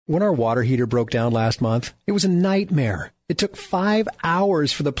When our water heater broke down last month, it was a nightmare. It took 5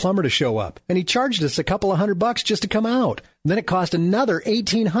 hours for the plumber to show up, and he charged us a couple of $100 just to come out. Then it cost another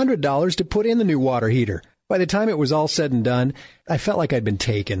 $1,800 to put in the new water heater. By the time it was all said and done, I felt like I'd been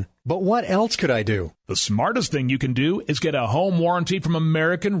taken. But what else could I do? The smartest thing you can do is get a home warranty from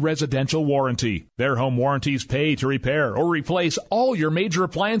American Residential Warranty. Their home warranties pay to repair or replace all your major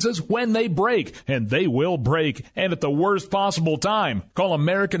appliances when they break, and they will break, and at the worst possible time. Call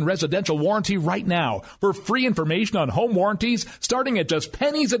American Residential Warranty right now for free information on home warranties starting at just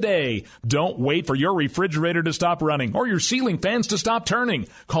pennies a day. Don't wait for your refrigerator to stop running or your ceiling fans to stop turning.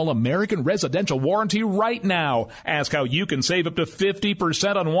 Call American Residential Warranty right now. Ask how you can save up to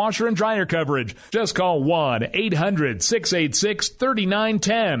 50% on washer and dryer coverage. Just call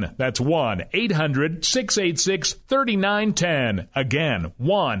 1-800-686-3910. That's 1-800-686-3910. Again,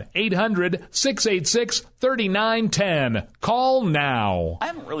 1-800-686-3910. Call now. I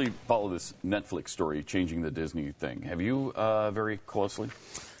haven't really followed this Netflix story changing the Disney thing. Have you very closely?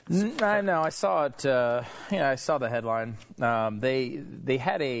 I know. I saw it. I saw the headline. They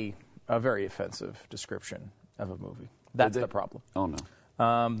had a very offensive description of a movie. That's the problem. Oh, no.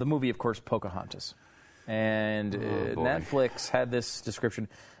 The movie, of course, Pocahontas. And Netflix had this description.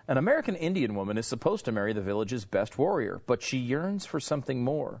 An American Indian woman is supposed to marry the village's best warrior, but she yearns for something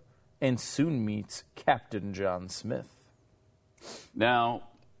more and soon meets Captain John Smith. Now,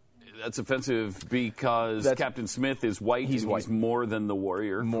 that's offensive because Captain Smith is white. He's more than the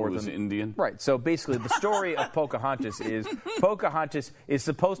warrior who's Indian. Right. So basically, the story of Pocahontas is Pocahontas is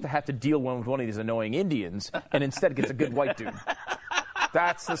supposed to have to deal with one of these annoying Indians and instead gets a good white dude.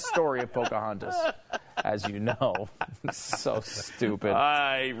 That's the story of Pocahontas, as you know. So stupid.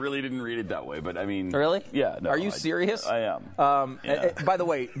 I really didn't read it that way, but I mean... Really? Yeah. No, Are you serious? I am. By the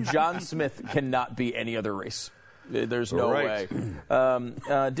way, John Smith cannot be any other race. There's no way.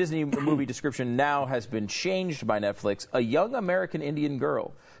 Disney movie description now has been changed by Netflix. A young American Indian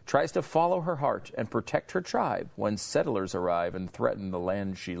girl tries to follow her heart and protect her tribe when settlers arrive and threaten the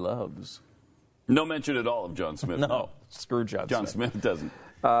land she loves. No mention at all of John Smith. No. Screw John Smith. John Smith doesn't.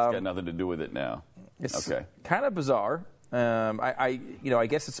 It's got nothing to do with it now. It's kind of bizarre. I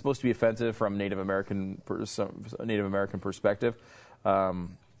guess it's supposed to be offensive from Native American perspective.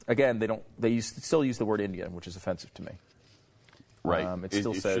 Again, they still use the word Indian, which is offensive to me. Right. It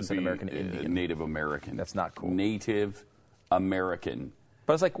still says an American Indian. Native American. That's not cool. Native American.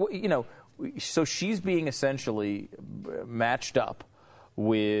 But it's like, so she's being essentially matched up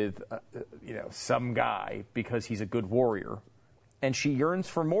with, some guy because he's a good warrior, and she yearns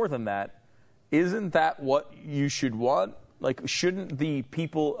for more than that. Isn't that what you should want? Like, shouldn't the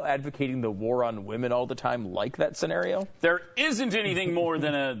people advocating the war on women all the time like that scenario? There isn't anything more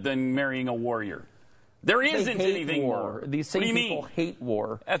than marrying a warrior. There isn't anything more. These same people hate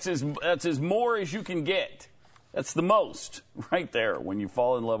war. That's as more as you can get. That's the most right there when you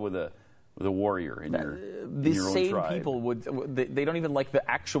fall in love with a warrior in your own tribe. People they don't even like the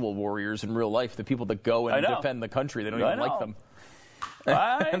actual warriors in real life. The people that go and defend the country, they don't even like them.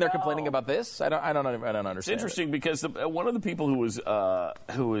 And they're complaining about this. I don't understand. It's interesting because one of the people who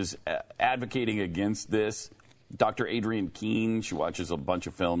was advocating against this, Dr. Adrienne Keene, she watches a bunch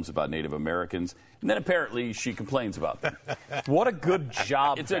of films about Native Americans, and then apparently she complains about them. What a good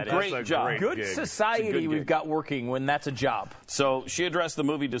job! It's a great job. Good society we've got working when that's a job. So she addressed the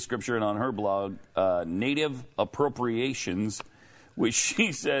movie description on her blog, Native Appropriations, which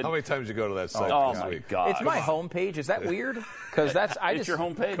she said... How many times did you go to that site this week? God. It's my homepage. Is that weird? Because it's your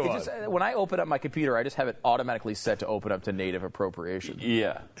homepage. When I open up my computer, I just have it automatically set to open up to Native Appropriation.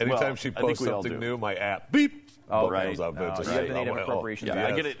 Yeah. Anytime she posts something new, my app, beep. Oh, right. You have the Native Appropriation. Yeah,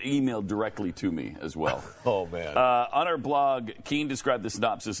 I get it emailed directly to me as well. Oh, man. On her blog, Keene described the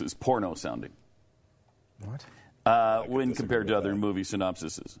synopsis as porno-sounding. What? When compared to other movie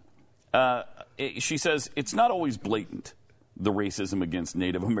synopsises. She says, it's not always blatant, the racism against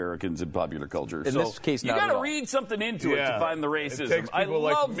Native Americans in popular culture. In this case, you got to read something into it to find the racism. I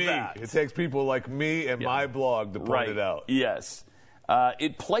love that. It takes people like me and my blog to point it out. Yes.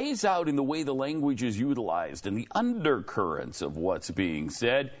 It plays out in the way the language is utilized and the undercurrents of what's being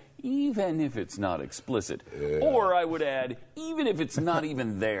said, even if it's not explicit. Yeah. Or, I would add, even if it's not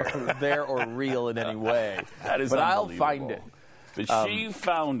even there. There or real in any way. That is But I'll unbelievable. find it. But she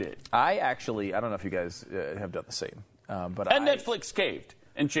found it. I don't know if you guys have done the same. And Netflix caved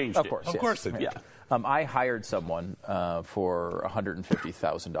and changed it. Of course they did. Yeah. I hired someone for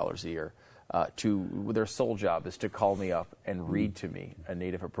 $150,000 a year. Their sole job is to call me up and read to me a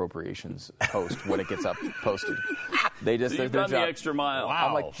Native Appropriations post when it gets posted. They just so you've done the extra mile. Wow.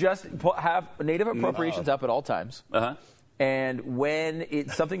 I'm like, just have Native Appropriations up at all times. Uh-huh. And when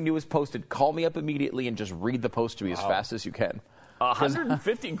something new is posted, call me up immediately and just read the post to me as fast as you can.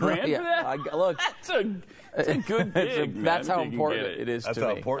 $150 grand for that? Look, that's a good gig. That's how important it is to me. That's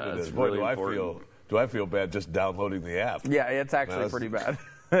how important it is. Boy, do I feel bad just downloading the app. Yeah, it's actually pretty bad.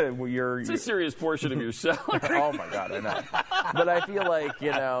 It's a serious portion of your salary. Oh, my God, I know. But I feel like,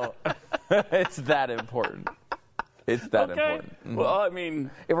 it's that important. It's that important. Mm-hmm. Well, I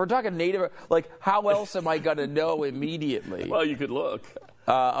mean, if we're talking native, like, how else am I going to know immediately? Well, you could look.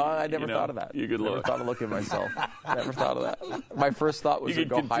 I never thought of that. You could look. Never thought of looking myself. Never thought of that. My first thought was you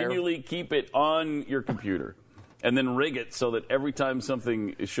could continually keep it on your computer. And then rig it so that every time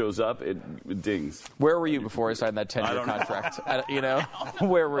something shows up, it dings. Where were you before I signed that 10-year contract?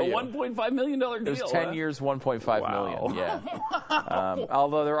 Where were you? A $1.5 million deal. It was 10 years, $1.5 million. Yeah.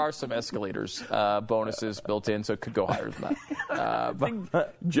 Although there are some escalators, bonuses built in, so it could go higher than that. I think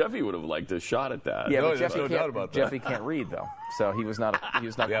Jeffy would have liked a shot at that. Yeah, but Jeffy can't read though, so he was not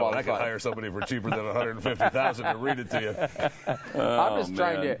qualified. But I could hire somebody for cheaper than $150,000 to read it to you. I'm just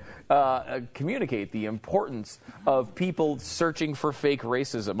trying to communicate the importance of people searching for fake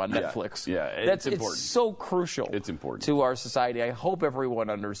racism on Netflix. Yeah, it's important. It's so crucial. It's important to our society. I hope everyone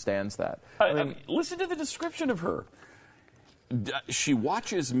understands that. I mean, listen to the description of her. She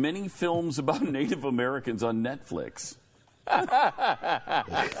watches many films about Native Americans on Netflix.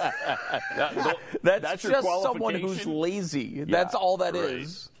 That's just someone who's lazy. Yeah, that's all that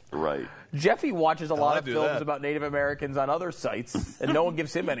is. Right. Jeffy watches a lot of films about Native Americans on other sites, and no one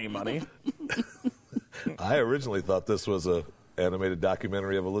gives him any money. I originally thought this was a animated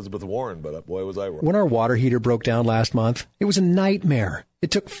documentary of Elizabeth Warren, but boy, was I wrong. When our water heater broke down last month, it was a nightmare.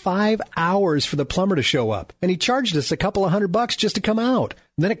 It took 5 hours for the plumber to show up, and he charged us a couple of $100 just to come out.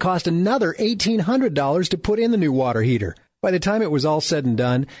 And then it cost another $1,800 to put in the new water heater. By the time it was all said and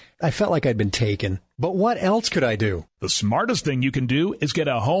done, I felt like I'd been taken. But what else could I do? The smartest thing you can do is get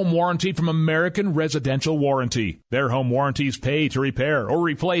a home warranty from American Residential Warranty. Their home warranties pay to repair or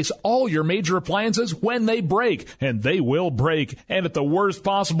replace all your major appliances when they break, and they will break, and at the worst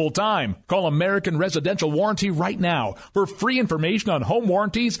possible time. Call American Residential Warranty right now for free information on home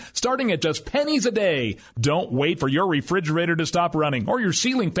warranties starting at just pennies a day. Don't wait for your refrigerator to stop running or your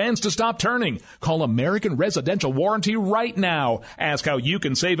ceiling fans to stop turning. Call American Residential Warranty right now. Ask how you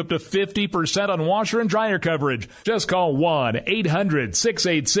can save up to 50% on washer and dryer coverage. Just call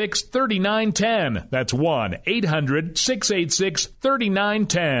 1-800-686-3910. That's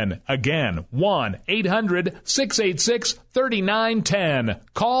 1-800-686-3910. Again, 1-800-686-3910.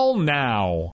 Call now.